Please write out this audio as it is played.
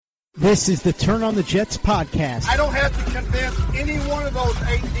This is the Turn on the Jets podcast. I don't have to convince any one of those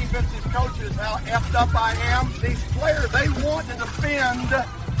 8 defensive coaches how effed up I am. These players, they want to defend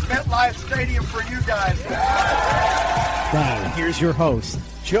MetLife Stadium for you guys. Now, here's your host,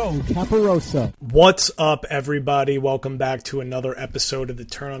 Joe Caparoso. What's up, everybody? Welcome back to another episode of the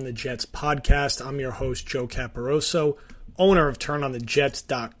Turn on the Jets podcast. I'm your host, Joe Caparoso, owner of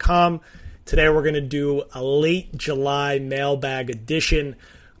TurnOnTheJets.com. Today we're going to do a late July mailbag edition.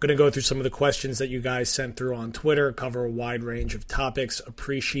 Going to go through some of the questions that you guys sent through on Twitter, cover a wide range of topics,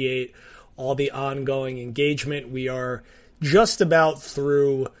 appreciate all the ongoing engagement. We are just about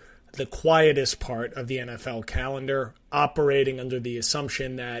through the quietest part of the NFL calendar, operating under the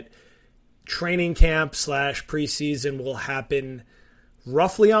assumption that training camp / preseason will happen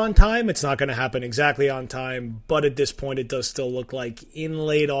roughly on time. It's not going to happen exactly on time, but at this point it does still look like in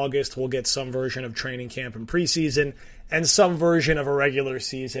late August we'll get some version of training camp and preseason and some version of a regular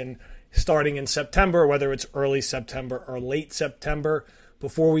season starting in September, whether it's early September or late September.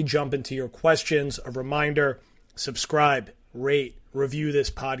 Before we jump into your questions, a reminder, subscribe, rate, review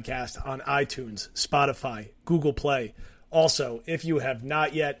this podcast on iTunes, Spotify, Google Play. Also, if you have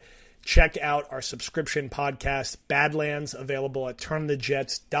not yet, check out our subscription podcast, Badlands, available at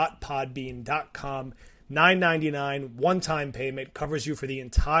turnthejets.podbean.com. $9.99, one-time payment, covers you for the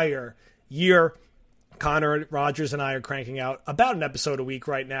entire year. Connor Rogers and I are cranking out about an episode a week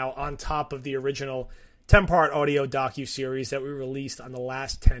right now on top of the original 10-part audio docuseries that we released on the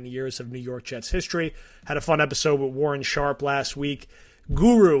last 10 years of New York Jets history. Had a fun episode with Warren Sharp last week,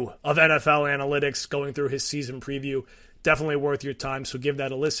 guru of NFL analytics, going through his season preview. Definitely worth your time, so give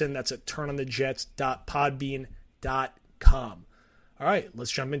that a listen. That's at turnonthejets.podbean.com. All right, let's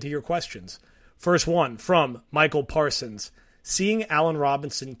jump into your questions. First one from Michael Parsons. Seeing Allen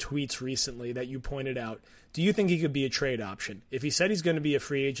Robinson tweets recently that you pointed out, do you think he could be a trade option? If he said he's going to be a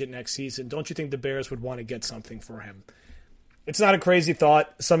free agent next season, don't you think the Bears would want to get something for him? It's not a crazy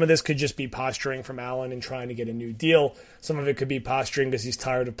thought. Some of this could just be posturing from Allen and trying to get a new deal. Some of it could be posturing because he's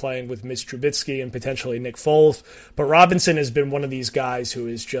tired of playing with Mitch Trubisky and potentially Nick Foles. But Robinson has been one of these guys who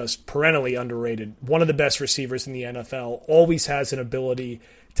is just perennially underrated. One of the best receivers in the NFL. Always has an ability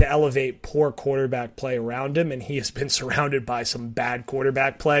to elevate poor quarterback play around him, and he has been surrounded by some bad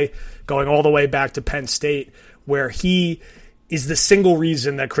quarterback play, going all the way back to Penn State, where he is the single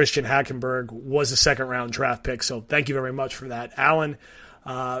reason that Christian Hackenberg was a second-round draft pick. So thank you very much for that, Allen.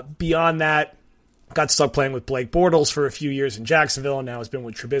 Beyond that, got stuck playing with Blake Bortles for a few years in Jacksonville, and now has been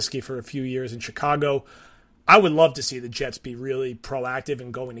with Trubisky for a few years in Chicago. I would love to see the Jets be really proactive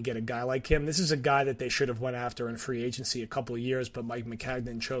in going to get a guy like him. This is a guy that they should have went after in free agency a couple of years, but Mike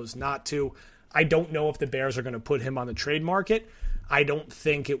Maccagnan chose not to. I don't know if the Bears are going to put him on the trade market. I don't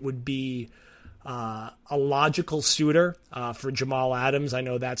think it would be a logical suitor for Jamal Adams. I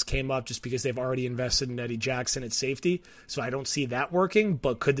know that's came up just because they've already invested in Eddie Jackson at safety, so I don't see that working.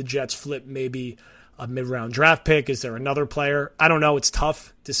 But could the Jets flip maybe a mid-round draft pick? Is there another player? I don't know. It's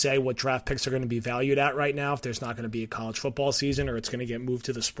tough to say what draft picks are going to be valued at right now if there's not going to be a college football season or it's going to get moved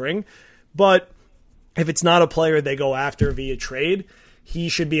to the spring. But if it's not a player they go after via trade, he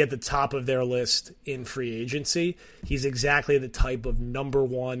should be at the top of their list in free agency. He's exactly the type of number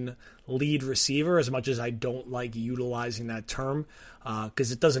one lead receiver, as much as I don't like utilizing that term,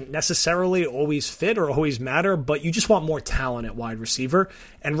 because it doesn't necessarily always fit or always matter, but you just want more talent at wide receiver.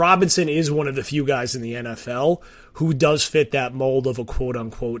 And Robinson is one of the few guys in the NFL who does fit that mold of a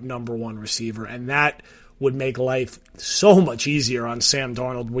quote-unquote number one receiver, and that would make life so much easier on Sam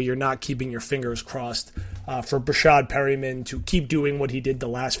Darnold, where you're not keeping your fingers crossed for Brashad Perryman to keep doing what he did the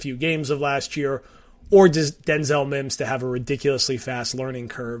last few games of last year, or Denzel Mims to have a ridiculously fast learning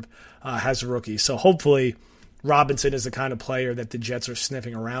curve as a rookie. So hopefully Robinson is the kind of player that the Jets are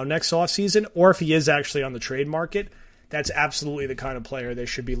sniffing around next offseason, or if he is actually on the trade market, that's absolutely the kind of player they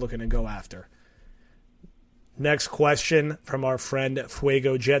should be looking to go after. Next question from our friend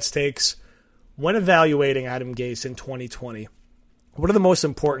Fuego Jets Takes. When evaluating Adam Gase in 2020, what are the most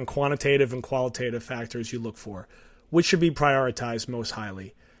important quantitative and qualitative factors you look for? Which should be prioritized most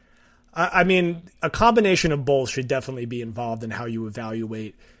highly? I mean, a combination of both should definitely be involved in how you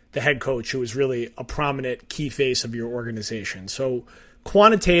evaluate the head coach, who is really a prominent key face of your organization. So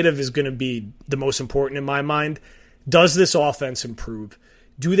quantitative is going to be the most important in my mind. Does this offense improve?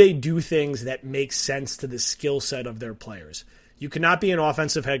 Do they do things that make sense to the skill set of their players? You cannot be an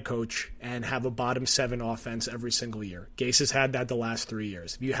offensive head coach and have a bottom seven offense every single year. Gase has had that the last 3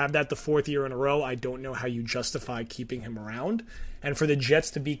 years. If you have that the fourth year in a row, I don't know how you justify keeping him around. And for the Jets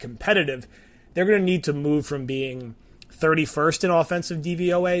to be competitive, they're going to need to move from being 31st in offensive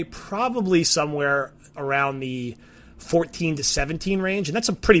DVOA, probably somewhere around the 14 to 17 range, and that's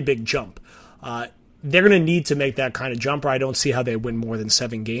a pretty big jump. They're going to need to make that kind of jump, or I don't see how they win more than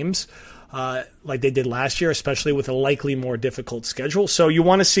 7 games like they did last year, especially with a likely more difficult schedule. So you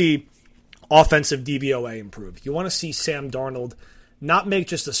want to see offensive DVOA improve. You want to see Sam Darnold not make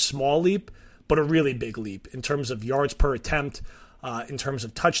just a small leap, but a really big leap in terms of yards per attempt, in terms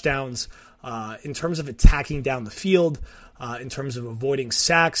of touchdowns, in terms of attacking down the field, in terms of avoiding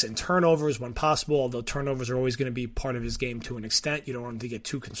sacks and turnovers when possible, although turnovers are always going to be part of his game to an extent. You don't want him to get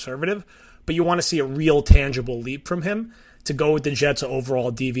too conservative. But you want to see a real tangible leap from him to go with the Jets'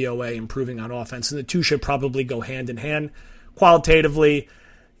 overall DVOA improving on offense. And the two should probably go hand in hand. Qualitatively,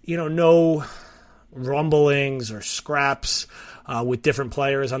 no rumblings or scraps with different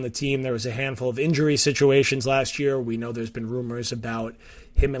players on the team. There was a handful of injury situations last year. We know there's been rumors about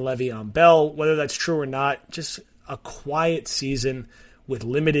him and Le'Veon Bell. Whether that's true or not, just a quiet season with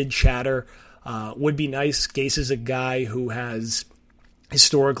limited chatter would be nice. Gase is a guy who has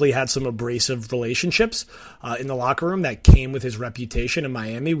historically had some abrasive relationships in the locker room that came with his reputation in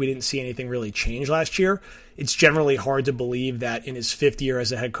Miami. We didn't see anything really change last year. It's generally hard to believe that in his 5th year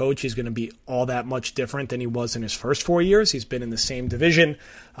as a head coach, he's going to be all that much different than he was in his first 4 years. He's been in the same division.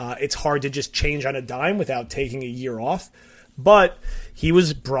 It's hard to just change on a dime without taking a year off. But he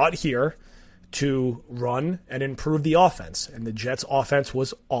was brought here to run and improve the offense. And the Jets' offense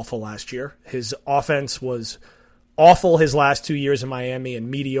was awful last year. His offense was awful his last 2 years in Miami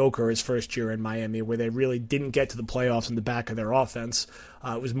and mediocre his first year in Miami, where they really didn't get to the playoffs in the back of their offense.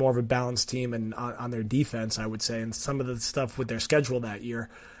 It was more of a balanced team and on their defense, I would say, and some of the stuff with their schedule that year.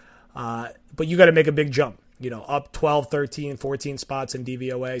 But you got to make a big jump, up 12, 13, 14 spots in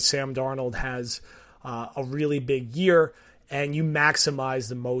DVOA. Sam Darnold has a really big year, and you maximize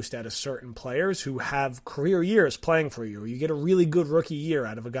the most out of certain players who have career years playing for you. You get a really good rookie year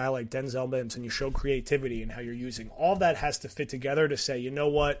out of a guy like Denzel Mims, and you show creativity in how you're using. All that has to fit together to say, you know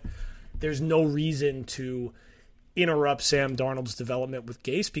what, there's no reason to interrupt Sam Darnold's development with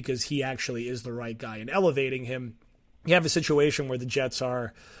Gase because he actually is the right guy. And elevating him, you have a situation where the Jets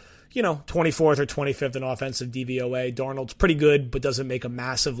are, 24th or 25th in offensive DVOA. Darnold's pretty good, but doesn't make a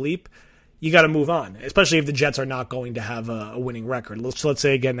massive leap. You got to move on, especially if the Jets are not going to have a winning record. Let's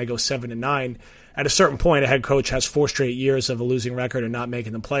say, again, they go 7-9. At a certain point, a head coach has 4 straight years of a losing record and not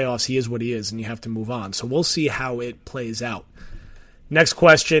making the playoffs. He is what he is, and you have to move on. So we'll see how it plays out. Next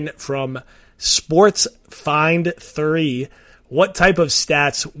question from SportsFind3. What type of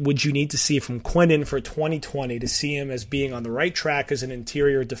stats would you need to see from Quinnen for 2020 to see him as being on the right track as an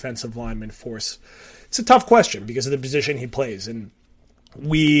interior defensive lineman force? It's a tough question because of the position he plays, and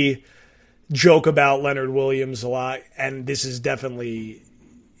we joke about Leonard Williams a lot, and this is definitely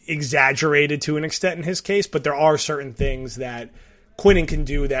exaggerated to an extent in his case, but there are certain things that Quinnen can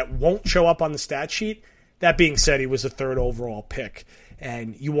do that won't show up on the stat sheet. That being said, he was a 3rd overall pick,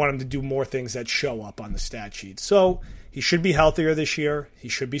 and you want him to do more things that show up on the stat sheet. So he should be healthier this year. He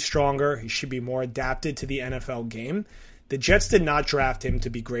should be stronger. He should be more adapted to the NFL game. The Jets did not draft him to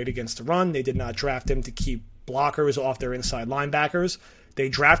be great against the run. They did not draft him to keep blockers off their inside linebackers. They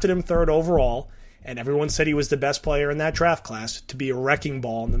drafted him 3rd overall, and everyone said he was the best player in that draft class to be a wrecking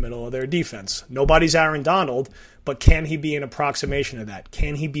ball in the middle of their defense. Nobody's Aaron Donald, but can he be an approximation of that?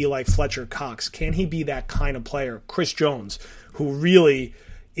 Can he be like Fletcher Cox? Can he be that kind of player, Chris Jones, who really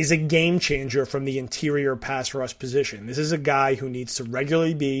is a game changer from the interior pass rush position? This is a guy who needs to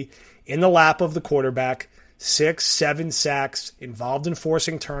regularly be in the lap of the quarterback, 6, 7 sacks, involved in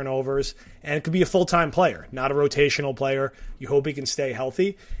forcing turnovers, and it could be a full-time player, not a rotational player. You hope he can stay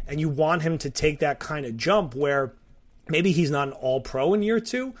healthy, and you want him to take that kind of jump where maybe he's not an all-pro in year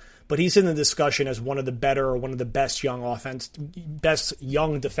 2, but he's in the discussion as one of the better or one of the best young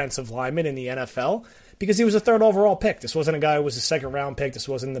defensive linemen in the NFL because he was a 3rd overall pick. This wasn't a guy who was a 2nd-round pick. This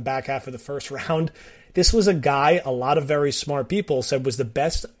wasn't in the back half of the 1st round. This was a guy a lot of very smart people said was the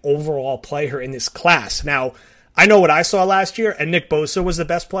best overall player in this class. Now, I know what I saw last year, and Nick Bosa was the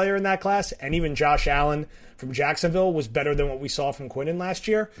best player in that class, and even Josh Allen from Jacksonville was better than what we saw from Quinnen last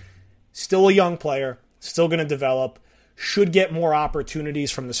year. Still a young player, still going to develop, should get more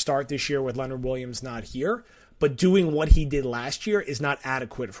opportunities from the start this year with Leonard Williams not here, but doing what he did last year is not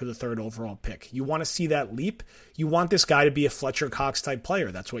adequate for the 3rd overall pick. You want to see that leap. You want this guy to be a Fletcher Cox type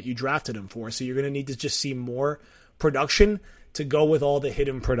player. That's what you drafted him for. So you're going to need to just see more production to go with all the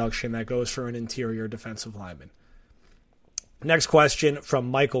hidden production that goes for an interior defensive lineman. Next question from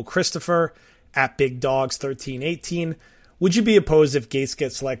Michael Christopher at Big Dogs 1318. Would you be opposed if Gates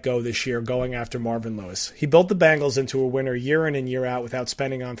gets let go this year going after Marvin Lewis? He built the Bengals into a winner year in and year out without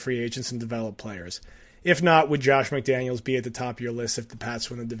spending on free agents and developed players. If not, would Josh McDaniels be at the top of your list if the Pats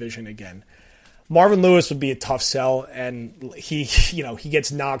win the division again? Marvin Lewis would be a tough sell, and he gets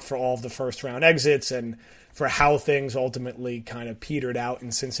knocked for all of the first round exits and for how things ultimately kind of petered out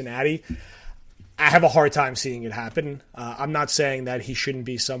in Cincinnati. I have a hard time seeing it happen. I'm not saying that he shouldn't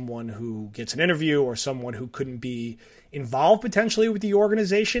be someone who gets an interview or someone who couldn't be involved potentially with the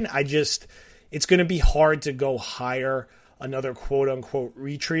organization. It's going to be hard to go hire another quote-unquote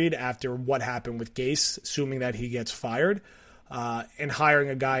retread after what happened with Gase, assuming that he gets fired, and hiring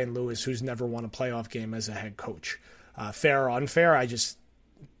a guy in Lewis who's never won a playoff game as a head coach. Fair or unfair, I just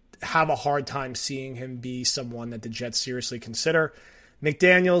have a hard time seeing him be someone that the Jets seriously consider.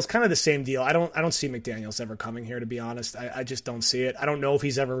 McDaniels, kind of the same deal. I don't see McDaniels ever coming here, to be honest. I just don't see it. I don't know if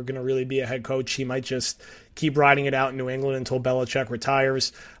he's ever going to really be a head coach. He might just keep riding it out in New England until Belichick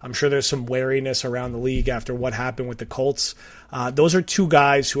retires. I'm sure there's some wariness around the league after what happened with the Colts. Those are two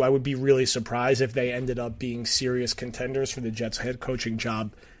guys who I would be really surprised if they ended up being serious contenders for the Jets head coaching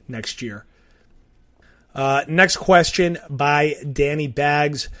job next year. Next question by Danny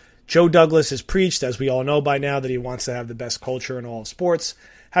Baggs. Joe Douglas has preached, as we all know by now, that he wants to have the best culture in all of sports.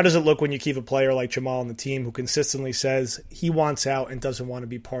 How does it look when you keep a player like Jamal on the team who consistently says he wants out and doesn't want to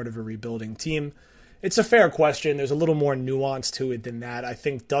be part of a rebuilding team? It's a fair question. There's a little more nuance to it than that. I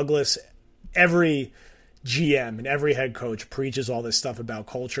think Douglas, every GM and every head coach preaches all this stuff about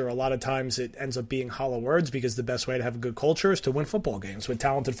culture. A lot of times it ends up being hollow words because the best way to have a good culture is to win football games with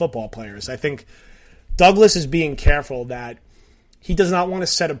talented football players. I think Douglas is being careful that he does not want to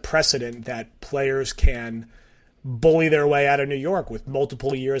set a precedent that players can bully their way out of New York with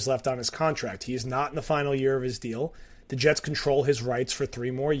multiple years left on his contract. He is not in the final year of his deal. The Jets control his rights for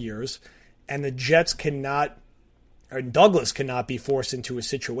 3 more years, and the Jets cannot, or Douglas cannot be forced into a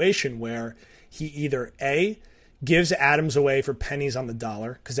situation where he either A, gives Adams away for pennies on the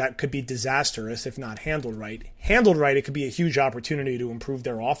dollar, because that could be disastrous if not handled right. Handled right, it could be a huge opportunity to improve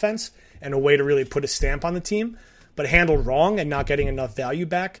their offense and a way to really put a stamp on the team. But handled wrong and not getting enough value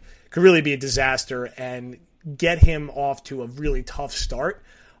back could really be a disaster and get him off to a really tough start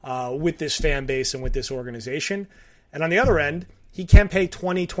with this fan base and with this organization. And on the other end, he can't pay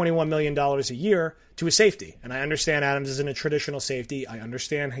 $21 million a year to a safety. And I understand Adams isn't a traditional safety. I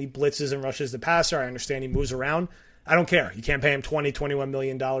understand he blitzes and rushes the passer. I understand he moves around. I don't care. You can't pay him $21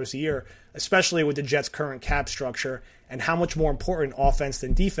 million a year, especially with the Jets' current cap structure and how much more important offense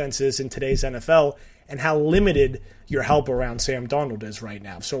than defense is in today's NFL, and how limited your help around Sam Darnold is right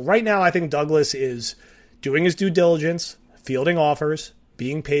now. So right now, I think Douglas is doing his due diligence, fielding offers,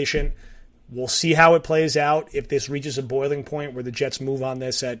 being patient. We'll see how it plays out if this reaches a boiling point where the Jets move on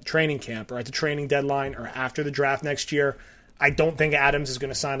this at training camp or at the training deadline or after the draft next year. I don't think Adams is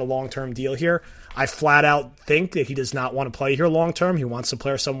going to sign a long-term deal here. I flat out think that he does not want to play here long-term. He wants to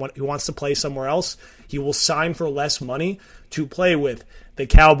play somewhere else. He will sign for less money to play with the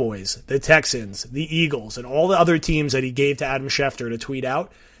Cowboys, the Texans, the Eagles, and all the other teams that he gave to Adam Schefter to tweet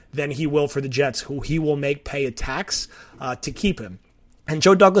out than he will for the Jets, who he will make pay a tax to keep him. And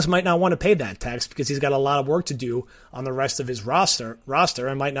Joe Douglas might not want to pay that tax because he's got a lot of work to do on the rest of his roster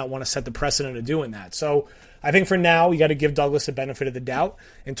and might not want to set the precedent of doing that. So I think for now, we got to give Douglas the benefit of the doubt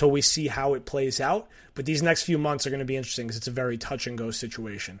until we see how it plays out. But these next few months are going to be interesting because it's a very touch-and-go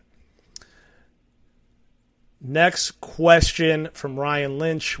situation. Next question from Ryan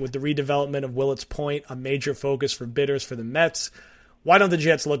Lynch. With the redevelopment of Willets Point a major focus for bidders for the Mets, why don't the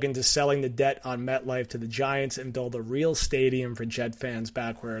Jets look into selling the debt on MetLife to the Giants and build a real stadium for Jet fans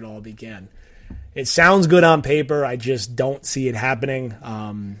back where it all began? It sounds good on paper. I just don't see it happening.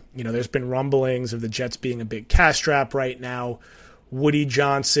 There's been rumblings of the Jets being a big cash trap right now. Woody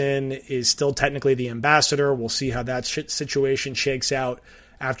Johnson is still technically the ambassador. We'll see how that situation shakes out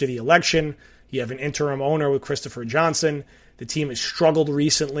after the election. You have an interim owner with Christopher Johnson. The team has struggled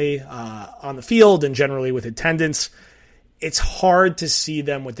recently on the field and generally with attendance. It's hard to see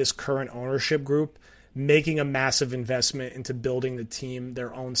them with this current ownership group making a massive investment into building the team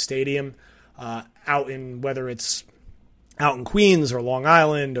their own stadium whether it's out in Queens or Long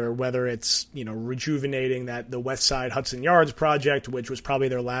Island, or whether it's rejuvenating the West Side Hudson Yards project, which was probably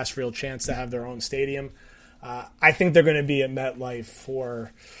their last real chance to have their own stadium. I think they're going to be at MetLife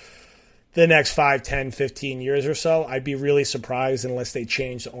for the next 5, 10, 15 years or so. I'd be really surprised unless they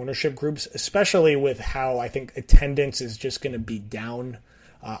change the ownership groups, especially with how I think attendance is just going to be down.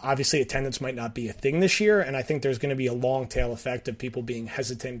 Obviously, attendance might not be a thing this year, and I think there's going to be a long tail effect of people being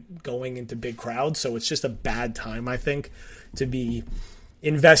hesitant going into big crowds. So it's just a bad time, I think, to be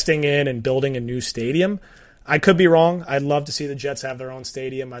investing in and building a new stadium. I could be wrong. I'd love to see the Jets have their own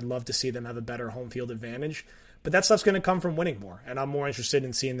stadium. I'd love to see them have a better home field advantage. But that stuff's going to come from winning more, and I'm more interested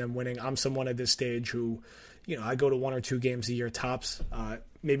in seeing them winning. I'm someone at this stage who, I go to 1 or 2 games a year tops.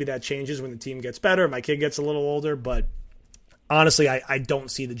 maybe that changes when the team gets better, my kid gets a little older, but honestly, I don't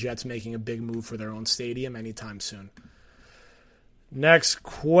see the Jets making a big move for their own stadium anytime soon. Next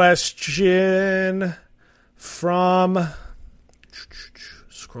question from...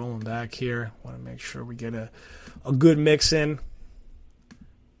 Scrolling back here. Want to make sure we get a good mix in.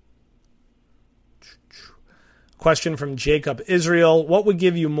 Question from Jacob Israel. What would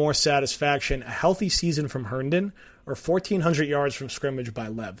give you more satisfaction, a healthy season from Herndon or 1,400 yards from scrimmage by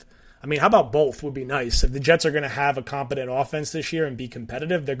Lev? I mean, how about both would be nice. If the Jets are going to have a competent offense this year and be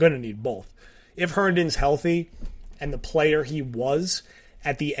competitive, they're going to need both. If Herndon's healthy and the player he was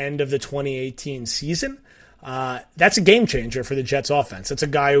at the end of the 2018 season, that's a game changer for the Jets offense. That's a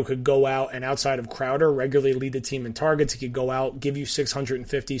guy who could go out and outside of Crowder regularly lead the team in targets. He could go out, give you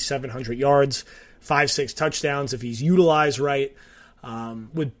 650, 700 yards, 5-6 touchdowns if he's utilized right.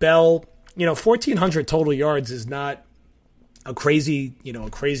 With Bell, 1,400 total yards is not a crazy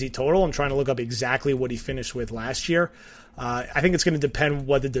total. I'm trying to look up exactly what he finished with last year. I think it's going to depend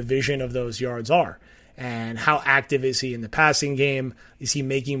what the division of those yards are and how active is he in the passing game. Is he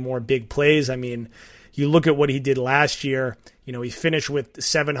making more big plays? I mean, you look at what he did last year, he finished with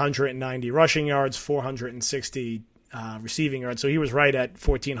 790 rushing yards, 460 receiving yards. So he was right at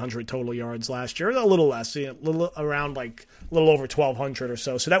 1,400 total yards last year, a little less, a little around a little over 1,200 or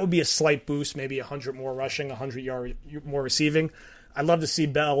so. So that would be a slight boost, maybe 100 more rushing, 100 yard more receiving. I'd love to see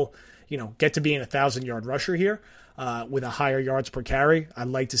Bell, get to being a 1,000-yard rusher here with a higher yards per carry. I'd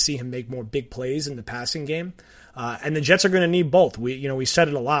like to see him make more big plays in the passing game. And the Jets are going to need both. We said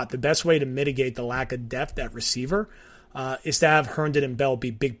it a lot. The best way to mitigate the lack of depth at receiver is to have Herndon and Bell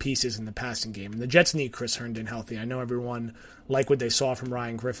be big pieces in the passing game. And the Jets need Chris Herndon healthy. I know everyone liked what they saw from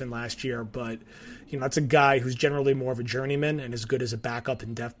Ryan Griffin last year, but that's a guy who's generally more of a journeyman and as good as a backup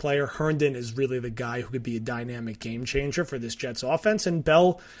and depth player. Herndon is really the guy who could be a dynamic game changer for this Jets offense, and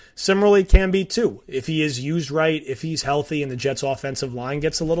Bell similarly can be too. If he is used right, if he's healthy and the Jets offensive line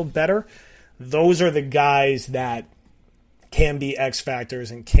gets a little better, those are the guys that can be X factors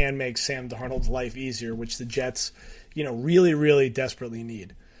and can make Sam Darnold's life easier, which the Jets really, really desperately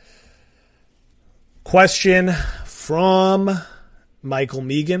need. Question from Michael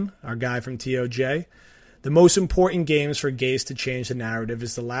Megan, our guy from TOJ. The most important games for Gase to change the narrative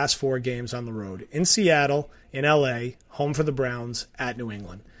is the last 4 games on the road. In Seattle, in LA, home for the Browns, at New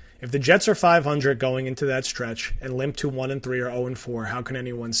England. If the Jets are 500 going into that stretch and limp to 1-3 or 0-4, how can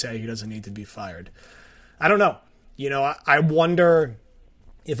anyone say he doesn't need to be fired? I don't know. I wonder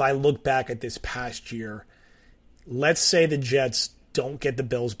if I look back at this past year. Let's say the Jets don't get the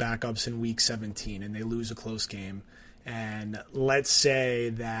Bills backups in Week 17 and they lose a close game. And let's say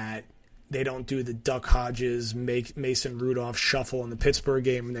that they don't do the Duck Hodges, Mason Rudolph shuffle in the Pittsburgh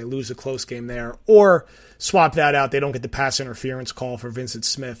game and they lose a close game there. Or swap that out, they don't get the pass interference call for Vincent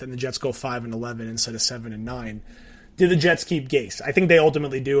Smith and the Jets go 5-11 instead of 7-9. Do the Jets keep Gase? I think they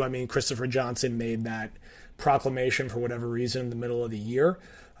ultimately do. I mean, Christopher Johnson made that proclamation for whatever reason in the middle of the year.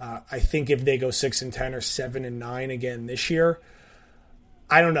 I think if they go 6-10 or 7-9 again this year,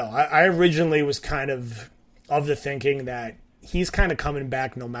 I don't know. I originally was kind of the thinking that he's kind of coming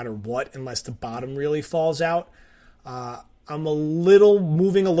back no matter what, unless the bottom really falls out. I'm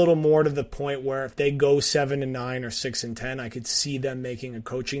moving a little more to the point where if they go 7-9 or 6-10, I could see them making a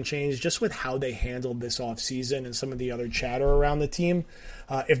coaching change just with how they handled this offseason and some of the other chatter around the team.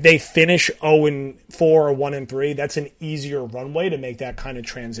 If they finish 0-4 or 1-3, that's an easier runway to make that kind of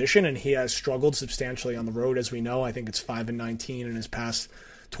transition. And he has struggled substantially on the road, as we know. I think it's 5-19 in his past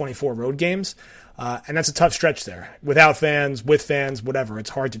 24 road games. And that's a tough stretch there. Without fans, with fans, whatever.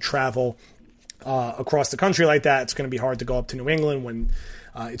 It's hard to travel across the country like that. It's going to be hard to go up to New England when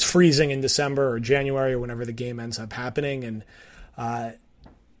it's freezing in December or January or whenever the game ends up happening. And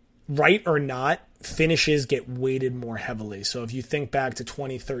right or not, finishes get weighted more heavily. So if you think back to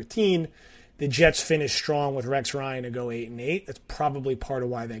 2013, the Jets finished strong with Rex Ryan to go 8-8. That's probably part of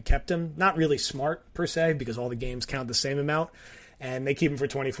why they kept him. Not really smart per se, because all the games count the same amount. And they keep him for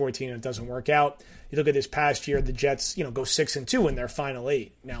 2014 and it doesn't work out. You look at this past year, the Jets, go 6-2 in their final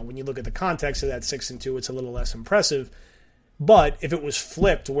 8. Now, when you look at the context of that 6-2, it's a little less impressive. But if it was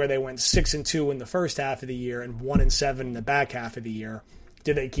flipped where they went 6-2 in the first half of the year and 1-7 in the back half of the year,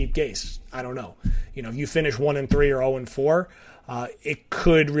 did they keep Gase? I don't know. If you finish 1-3 or 0-4, it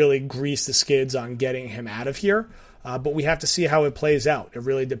could really grease the skids on getting him out of here. But we have to see how it plays out. It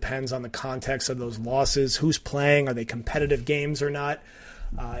really depends on the context of those losses. Who's playing? Are they competitive games or not?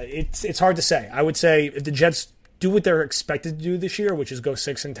 It's hard to say. I would say if the Jets do what they're expected to do this year, which is go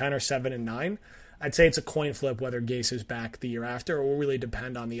 6-10 or 7-9, I'd say it's a coin flip whether Gase is back the year after. It will really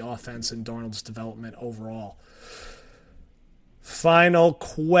depend on the offense and Darnold's development overall. Final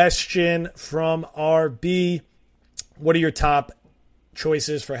question from RB. What are your top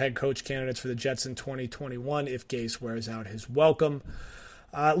choices for head coach candidates for the Jets in 2021 if Gase wears out his welcome?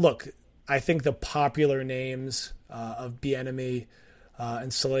 Look, I think the popular names of Bieniemy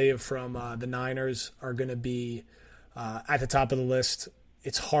and Saleh from the Niners are going to be at the top of the list.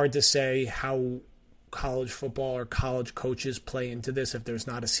 It's hard to say how college football or college coaches play into this if there's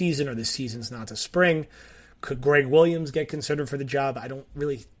not a season or the season's not to spring. Could Greg Williams get considered for the job? I don't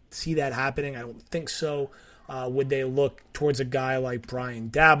really see that happening. I don't think so. Would they look towards a guy like Brian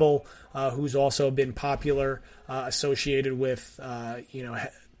Dabble, who's also been popular, associated with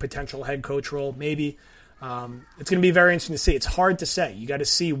potential head coach role? Maybe. It's going to be very interesting to see. It's hard to say. You got to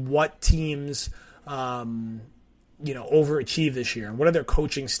see what teams overachieve this year and what do their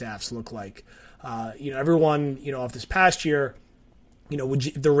coaching staffs look like. Everyone of this past year.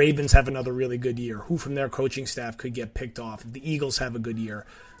 If the Ravens have another really good year, who from their coaching staff could get picked off? If the Eagles have a good year,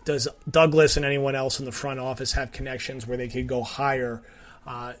 does Douglas and anyone else in the front office have connections where they could go hire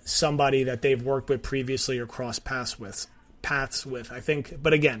somebody that they've worked with previously or crossed paths with? I think,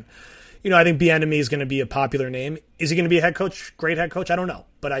 but again, I think Bieniemy is going to be a popular name. Is he going to be a head coach? Great head coach? I don't know,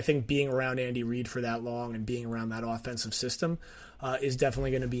 but I think being around Andy Reid for that long and being around that offensive system is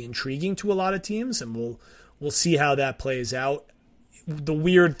definitely going to be intriguing to a lot of teams, and we'll see how that plays out. The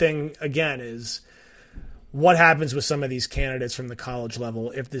weird thing, again, is what happens with some of these candidates from the college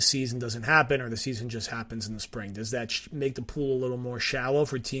level if the season doesn't happen or the season just happens in the spring? Does that make the pool a little more shallow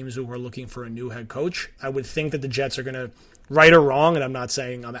for teams who are looking for a new head coach? I would think that the Jets are going to, right or wrong, and I'm not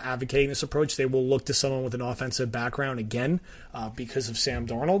saying I'm advocating this approach, they will look to someone with an offensive background again because of Sam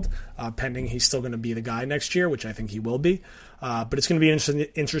Darnold, pending he's still going to be the guy next year, which I think he will be. But it's going to be an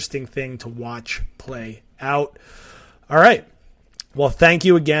interesting thing to watch play out. All right. Well, thank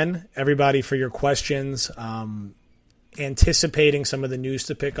you again, everybody, for your questions. Anticipating some of the news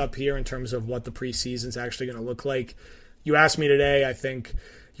to pick up here in terms of what the preseason is actually going to look like. You asked me today, I think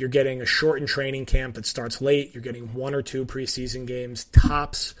you're getting a shortened training camp that starts late. You're getting 1 or 2 preseason games,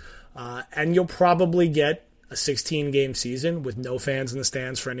 tops. And you'll probably get a 16-game season with no fans in the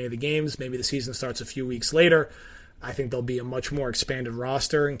stands for any of the games. Maybe the season starts a few weeks later. I think there'll be a much more expanded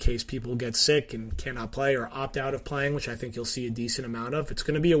roster in case people get sick and cannot play or opt out of playing, which I think you'll see a decent amount of. It's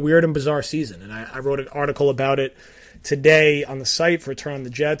going to be a weird and bizarre season, and I wrote an article about it today on the site for Turn on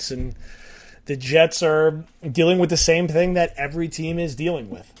the Jets, and the Jets are dealing with the same thing that every team is dealing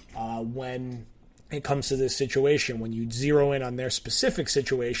with when it comes to this situation. When you zero in on their specific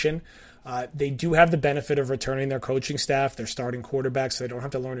situation, they do have the benefit of returning their coaching staff, their starting quarterbacks, so they don't have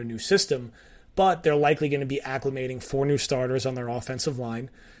to learn a new system. But they're likely going to be acclimating 4 new starters on their offensive line,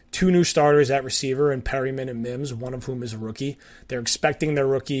 2 new starters at receiver in Perryman and Mims, one of whom is a rookie. They're expecting their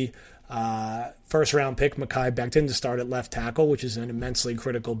rookie first-round pick, Mekhi Becton, to start at left tackle, which is an immensely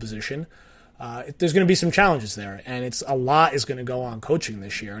critical position. There's going to be some challenges there, and a lot is going to go on coaching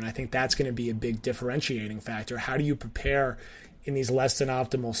this year, and I think that's going to be a big differentiating factor. How do you prepare in these less than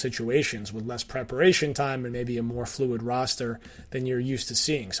optimal situations with less preparation time and maybe a more fluid roster than you're used to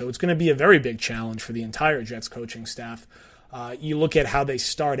seeing? So it's going to be a very big challenge for the entire Jets coaching staff. You look at how they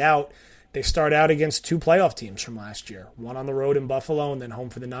start out. They start out against 2 playoff teams from last year, one on the road in Buffalo and then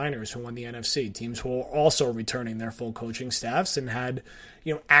home for the Niners, who won the NFC, teams who are also returning their full coaching staffs and had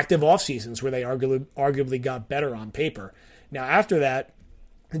active off seasons where they arguably got better on paper. Now, after that,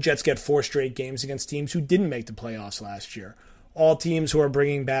 the Jets get 4 straight games against teams who didn't make the playoffs last year. All teams who are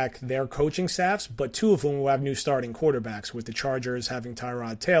bringing back their coaching staffs, but 2 of whom will have new starting quarterbacks, with the Chargers having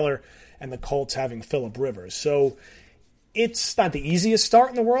Tyrod Taylor and the Colts having Phillip Rivers. So it's not the easiest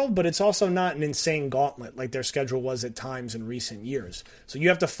start in the world, but it's also not an insane gauntlet like their schedule was at times in recent years. So you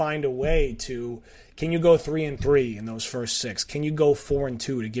have to find a way to, can you go 3-3 in those first 6? Can you go 4-2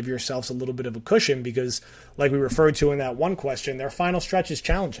 to give yourselves a little bit of a cushion? Because like we referred to in that one question, their final stretch is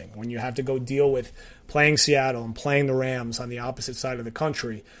challenging when you have to go deal with playing Seattle and playing the Rams on the opposite side of the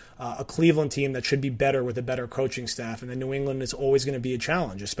country, a Cleveland team that should be better with a better coaching staff, and then New England is always going to be a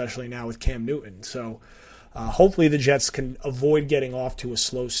challenge, especially now with Cam Newton. So hopefully the Jets can avoid getting off to a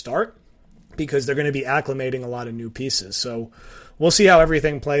slow start because they're going to be acclimating a lot of new pieces. So we'll see how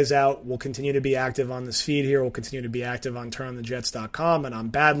everything plays out. We'll continue to be active on this feed here. We'll continue to be active on turnonthejets.com and on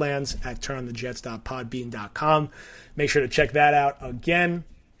Badlands at turnonthejets.podbean.com. Make sure to check that out again.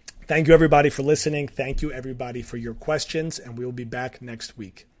 Thank you, everybody, for listening. Thank you, everybody, for your questions, and we will be back next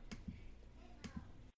week.